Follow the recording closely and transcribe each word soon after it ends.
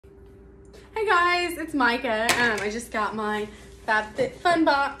Hi guys, it's Micah. I just got my FabFitFun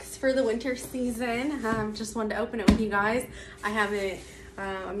box for the winter season. Just wanted to open it with you guys. I haven't,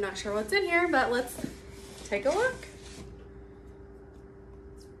 I'm not sure what's in here, but let's take a look.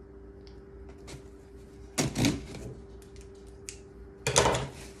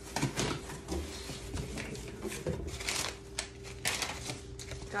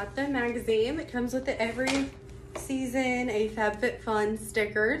 Got the magazine that comes with it every season, a FabFitFun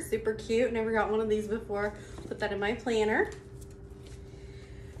sticker, super cute. Never got one of these before. Put that in my planner.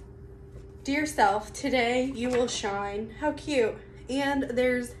 Dear self, today you will shine. How cute. And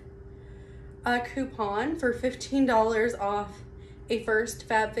there's a coupon for $15 off a first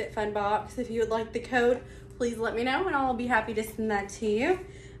FabFitFun box. If you would like the code, please let me know and I'll be happy to send that to you.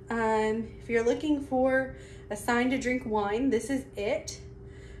 If you're looking for a sign to drink wine, this is it.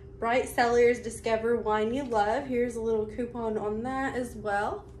 Bright Cellars, discover wine you love. Here's a little coupon on that as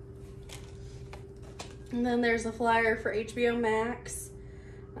well. And then there's a flyer for HBO Max.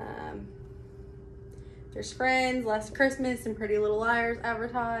 There's Friends, Last Christmas, and Pretty Little Liars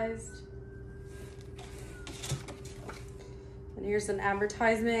advertised. And here's an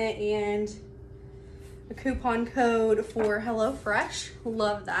advertisement and a coupon code for HelloFresh.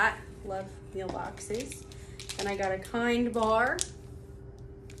 Love that. Love meal boxes. And I got a Kind bar.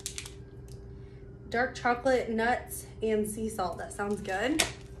 Dark chocolate, nuts, and sea salt. That sounds good.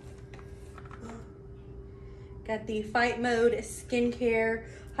 Got the Fight Mode Skincare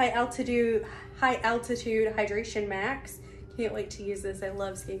High Altitude Hydration Max. Can't wait to use this. I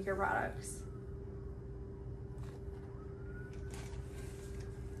love skincare products.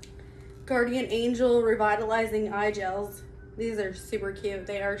 Guardian Angel Revitalizing Eye Gels. These are super cute.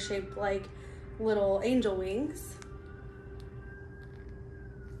 They are shaped like little angel wings.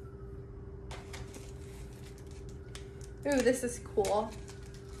 Ooh, this is cool.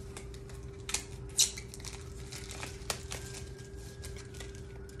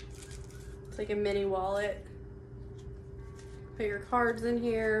 It's like a mini wallet. Put your cards in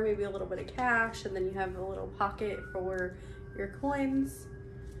here, maybe a little bit of cash, and then you have a little pocket for your coins.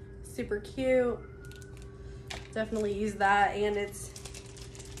 Super cute. Definitely use that, and it's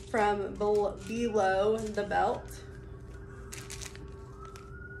from below the belt.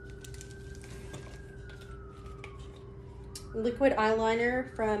 Liquid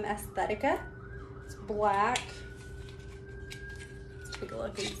eyeliner from Aesthetica. It's black. Let's take a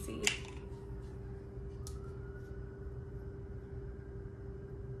look and see.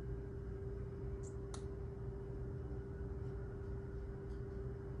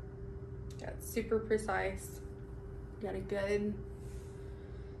 Got super precise. Got a good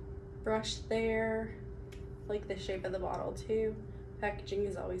brush there. Like the shape of the bottle too. Packaging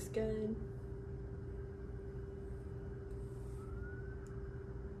is always good.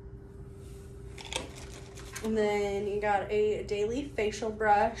 And then you got a daily facial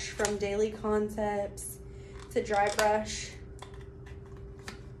brush from Daily Concepts. It's a dry brush.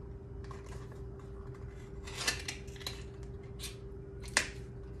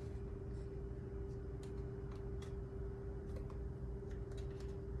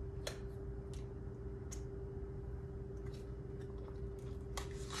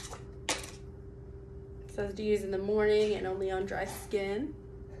 It says to use in the morning and only on dry skin.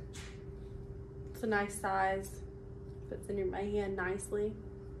 It's a nice size, fits in my hand nicely.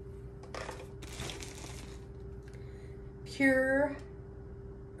 Pore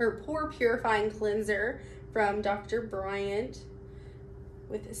Purifying Cleanser from Dr. Bryant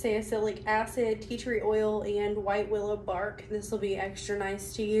with salicylic acid, tea tree oil, and white willow bark. This will be extra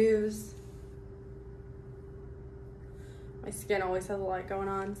nice to use. My skin always has a lot going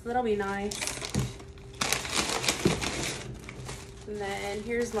on, so that'll be nice. And then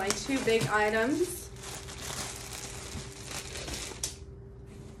here's my two big items.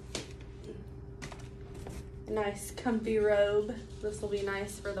 A nice comfy robe. This will be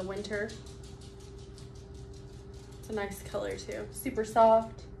nice for the winter. It's a nice color too. Super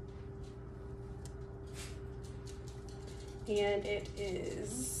soft. And it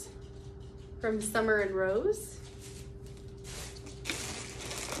is from Summer and Rose.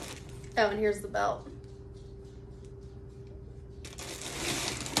 Oh, and here's the belt.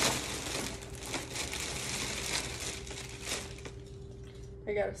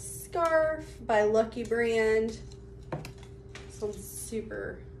 I got a scarf by Lucky Brand. This one's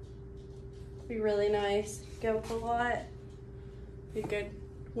super, be really nice. Go with a lot. Be a good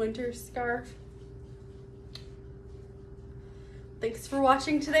winter scarf. Thanks for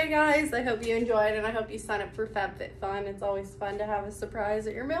watching today, guys. I hope you enjoyed and I hope you sign up for FabFitFun. It's always fun to have a surprise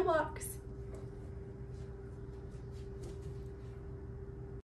at your mailbox.